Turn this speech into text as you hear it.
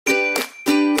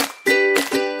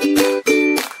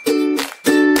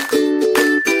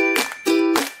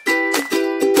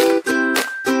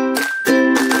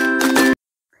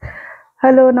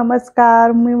Hello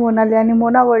नमस्कार, मी मोनाली आणि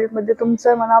मोनावर्ल्डमध्ये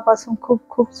तुमचं मनापासून खूप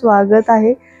खूप स्वागत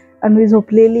आहे. अन्वी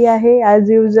झोपलेली आहे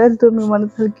ॲज युजल. तुम्ही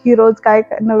म्हणत की रोज काय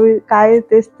नवीन काय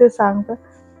तेच ते सांगतं,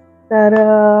 तर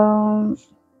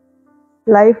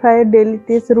लाईफ आहे, डेली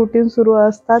तेच रुटीन सुरू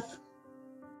असतात.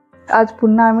 आज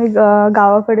पुन्हा आम्ही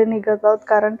गावाकडे निघत आहोत,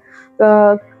 कारण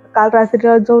काल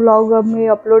रात्रीला जो व्लॉग मी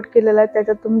अपलोड केलेला आहे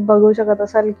त्याच्यात तुम्ही बघू शकत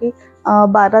असाल की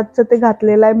बारातचं ते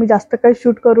घातलेलं आहे. मी जास्त काही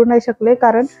शूट करू नाही शकले,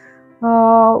 कारण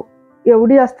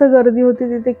एवढी जास्त गर्दी होती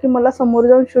तिथे की मला समोर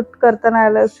जाऊन शूट करता नाही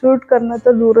आलं. शूट करणं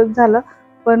तर दूरच झालं,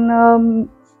 पण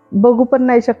बघू पण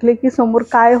नाही शकले की समोर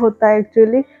काय होतं.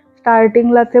 ॲक्च्युली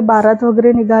स्टार्टिंगला ते बारात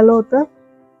वगैरे निघालं होतं,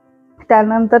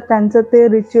 त्यानंतर त्यांचं ते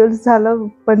रिच्युअल्स झालं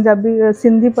पंजाबी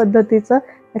सिंधी पद्धतीचं.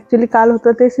 ॲक्च्युली काल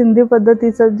होतं ते सिंधी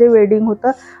पद्धतीचं जे वेडिंग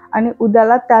होतं, आणि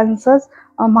उद्याला त्यांचंच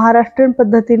महाराष्ट्रीयन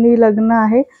पद्धतीने लग्न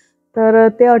आहे. तर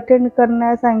ते अटेंड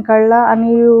करण्या सायंकाळला,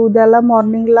 आणि उद्याला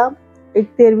मॉर्निंगला एक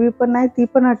तेरवी पण आहे, ती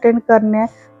पण अटेंड करणे.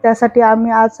 त्यासाठी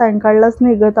आम्ही आज सायंकाळलाच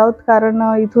निघत आहोत, कारण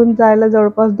इथून जायला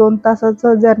जवळपास 2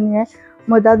 तासाचं जर्नी आहे.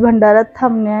 मधात भंडाऱ्यात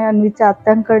थांबणे आहे अन्वीच्या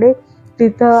आत्यांकडे.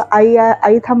 तिथं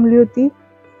आई थांबली होती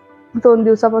 2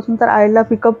 दिवसापासून, तर आईला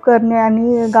पिकअप करणे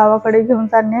आणि गावाकडे घेऊन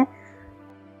जाणे.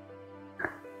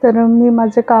 तर मी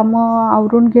माझे कामं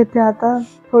आवरून घेते आता.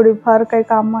 थोडीफार काही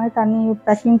कामं आहेत आणि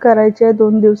पॅकिंग करायची आहे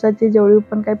 2 दिवसाची, जेवढी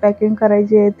पण काही पॅकिंग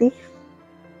करायची आहे ती.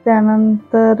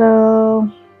 त्यानंतर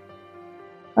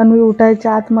अन्वी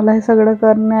उठायच्या आत मला हे सगळं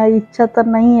करण्या इच्छा तर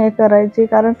नाही आहे करायची,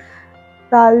 कारण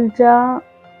कालच्या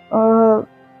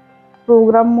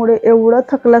प्रोग्राममुळे एवढं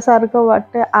थकल्यासारखं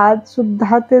वाटतंय.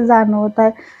 आजसुद्धा ते जाणवत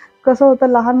आहे. कसं होतं,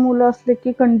 लहान मुलं असले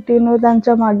की कंटिन्यू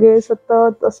त्यांच्या मागे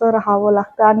सतत असं राहावं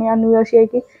लागतं, आणि अन्वी अशी आहे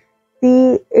की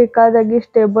ती एका जागी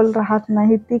स्टेबल राहत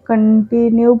नाही, ती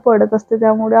कंटिन्यू पडत असते.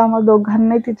 त्यामुळे आम्हाला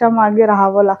दोघांनाही तिच्या मागे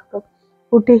राहावं लागतं.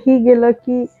 कुठेही गेलं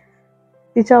की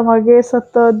तिच्या मागे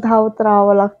सतत धावत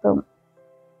राहावं लागतं.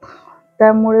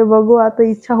 त्यामुळे बघू, आता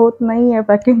इच्छा होत नाही आहे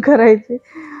पॅकिंग करायची,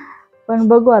 पण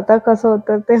बघू आता कसं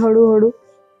होतं ते हळूहळू.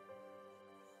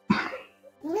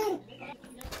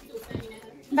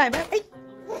 Bye bye.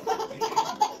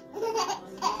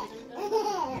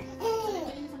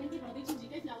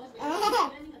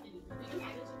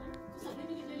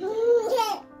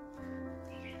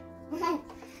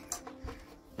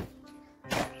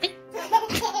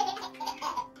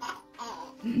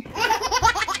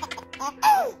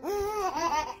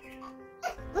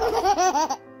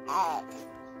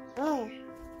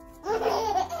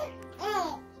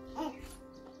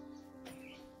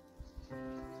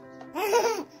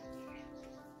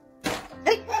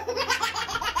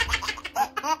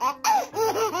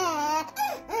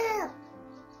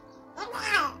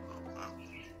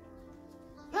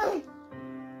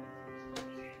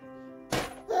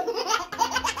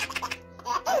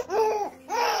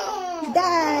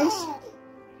 Dash.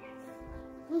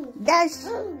 Dash.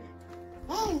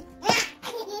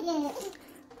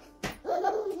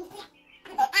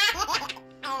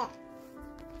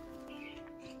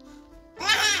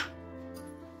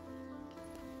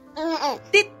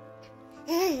 टीत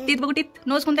टीत बघू, टीत.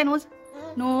 नोज कोणता आहे? Nose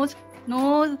nose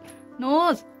nose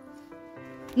nose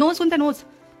nose कोणता? नोज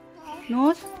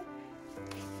नोज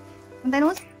कोणता?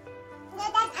 नोज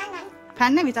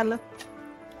फॅन नाही विचारलं.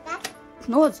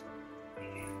 नोज.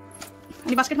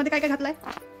 आणि बास्केटमध्ये काय काय घातलंय?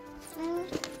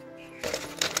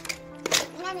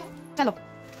 चलो.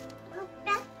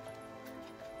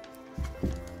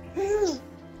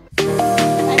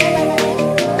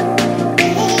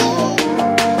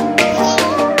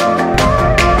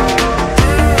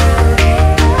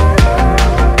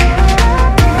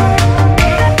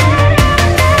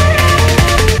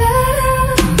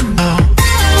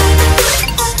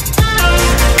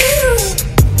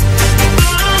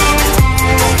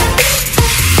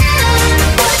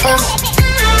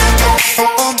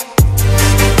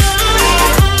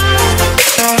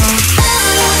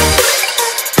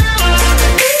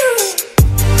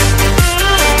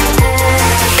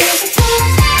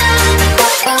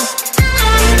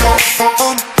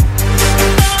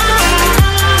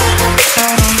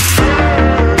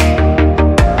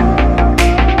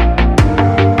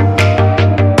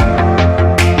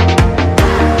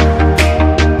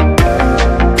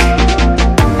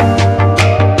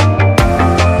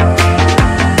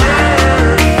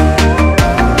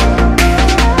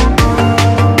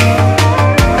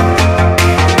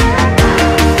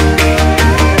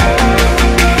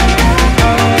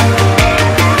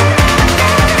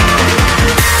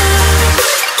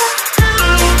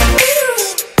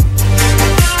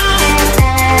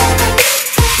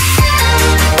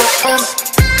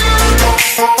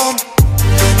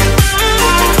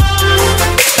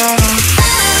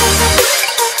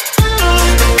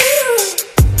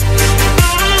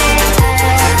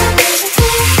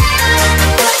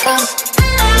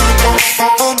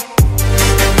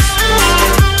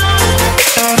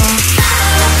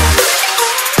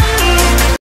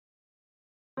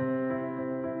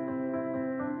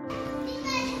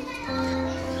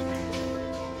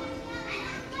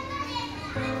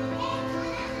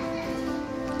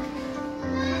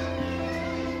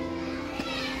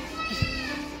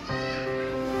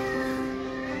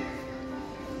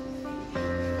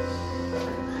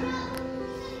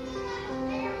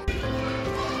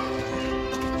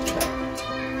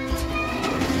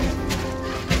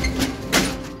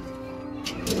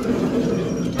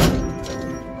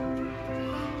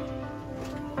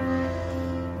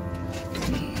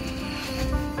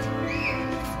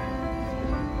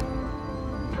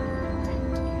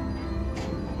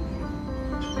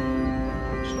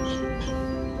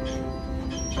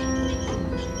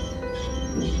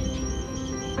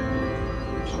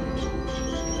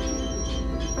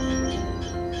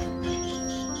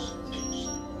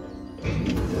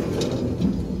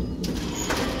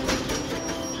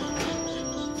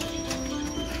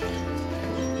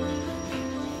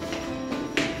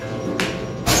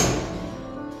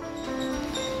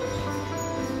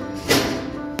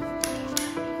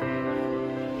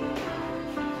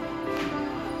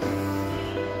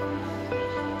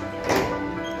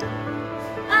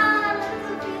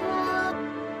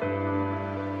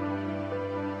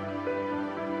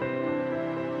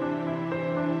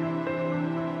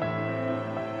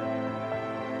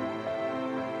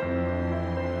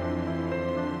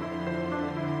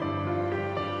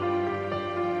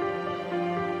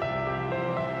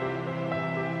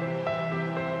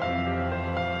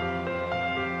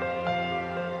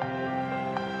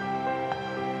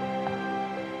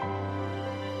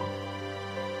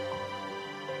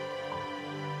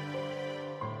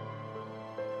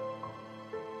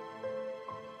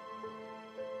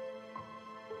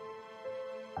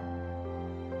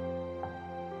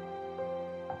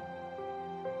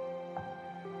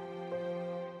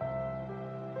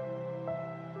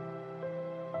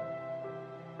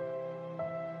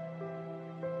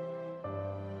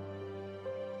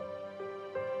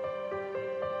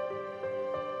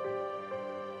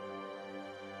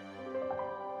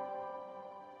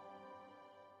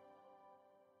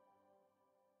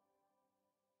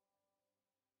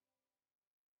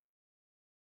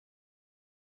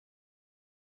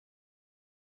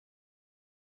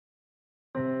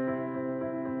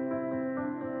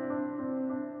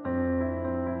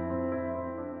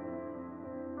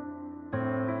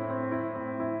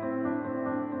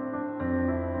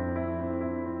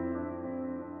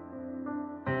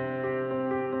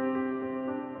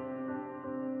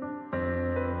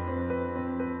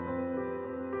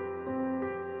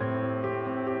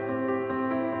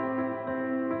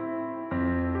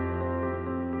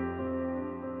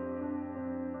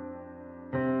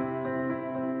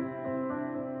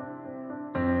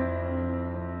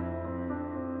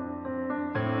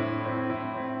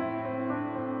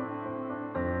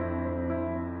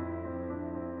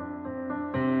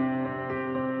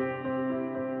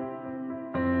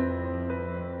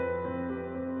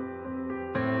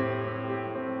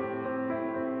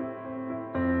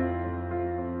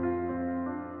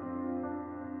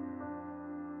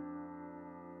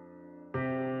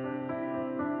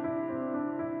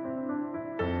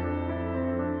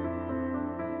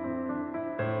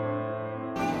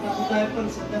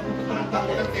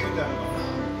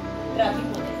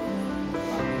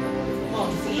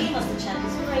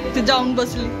 ती जाऊन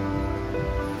बसली.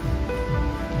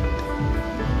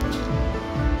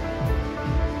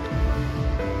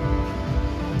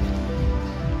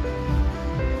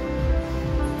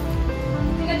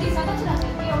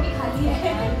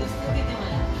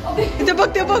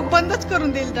 ते बघ बंदच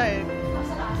करून देईल टायर.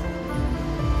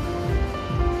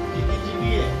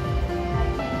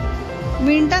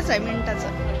 मिनिटाचा आहे मिनिटाचा.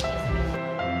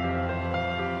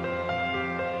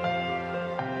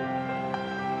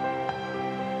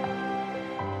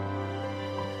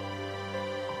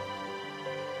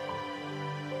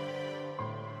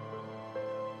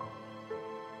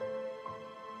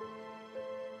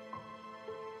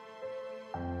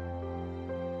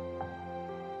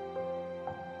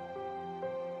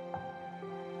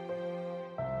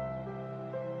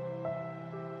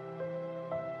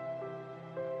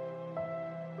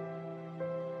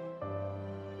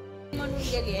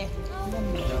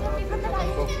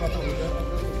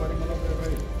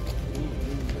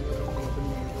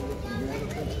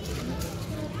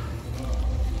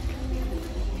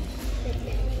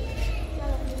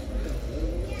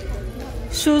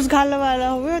 शूज घालवायला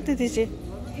हवे होते तिचे.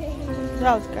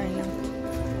 राहू काय ना.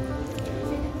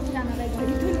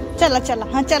 चला चला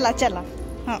हा चला चला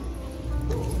हा.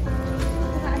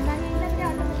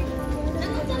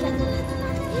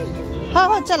 हो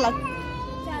हो चला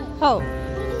हो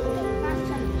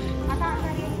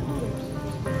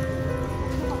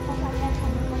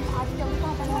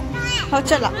हो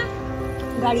चला.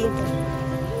 गाडी येते.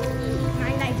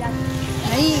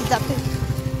 नाही जाते.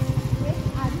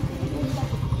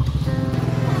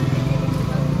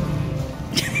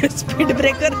 स्पीड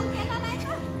ब्रेकर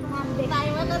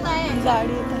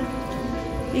गाडी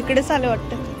येत. इकडेच आले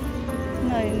वाटतं.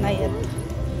 नाही येत.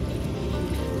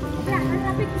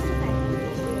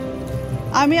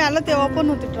 आम्ही आलो तेव्हा पण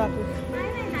होती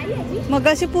ट्रॅफिक. मग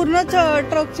अशी पूर्णच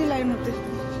ट्रकची लाईन होती.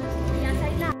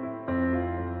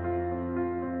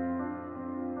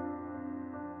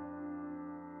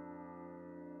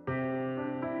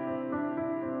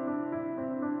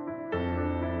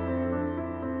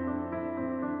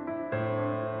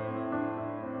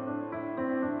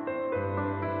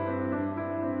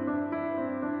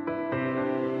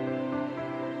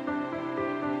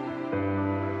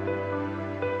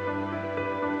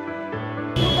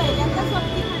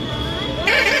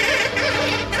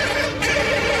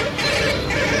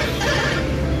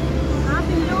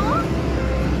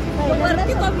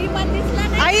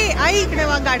 आई इकडे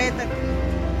वा गाड्या येतात.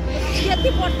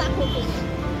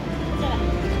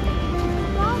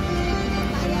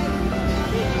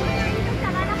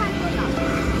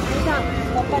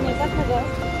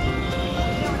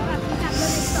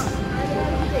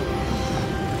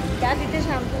 त्या तिथे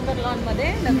श्यामसुंदर लॉन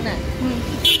मध्ये लग्न आहे.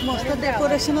 मस्त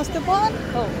डेकोरेशन असते पण.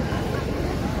 हो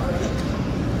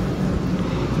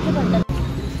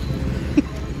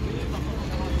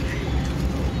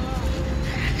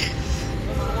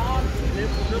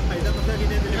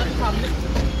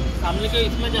सामने के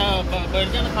इसमें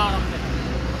बैठ जाना खा आराम से.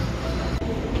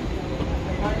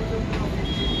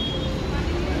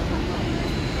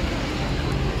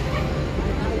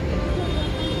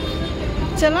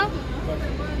 चला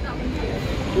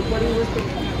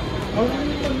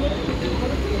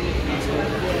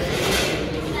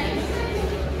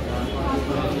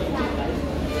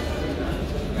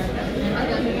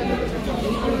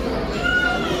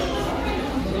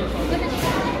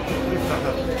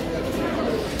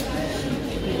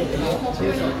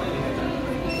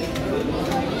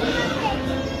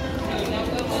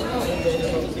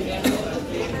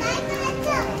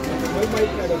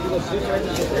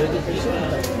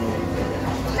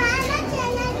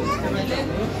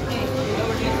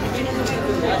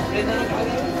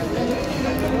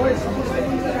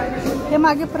हे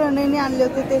मागे प्रणयने आणले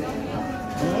होते ते.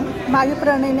 मागे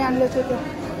प्रणयने आणले होते ते.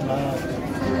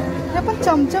 हे पण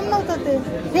चमचम नव्हतं ते.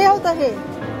 हे होतं हे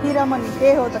हिरामणी.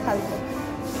 हे होतं खालचं.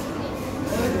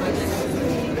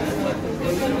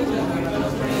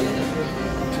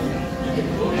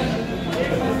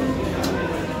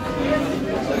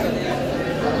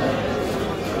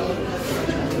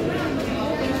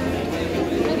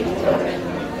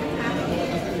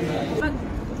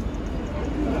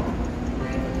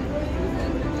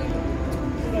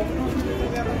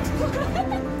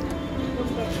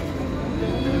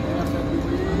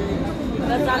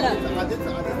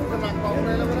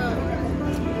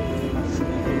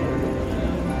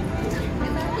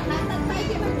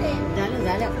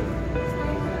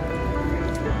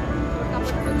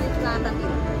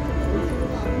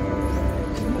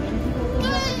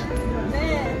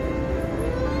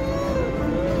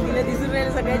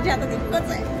 सगळ्यांची आता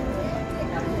तितकंच आहे.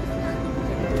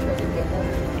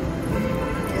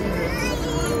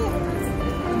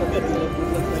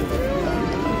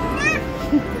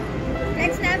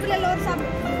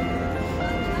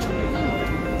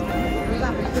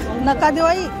 नका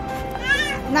दिवाळी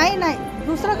नाही नाही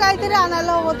दुसरं काहीतरी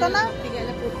आणायला होतं ना.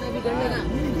 बिघडलं ना.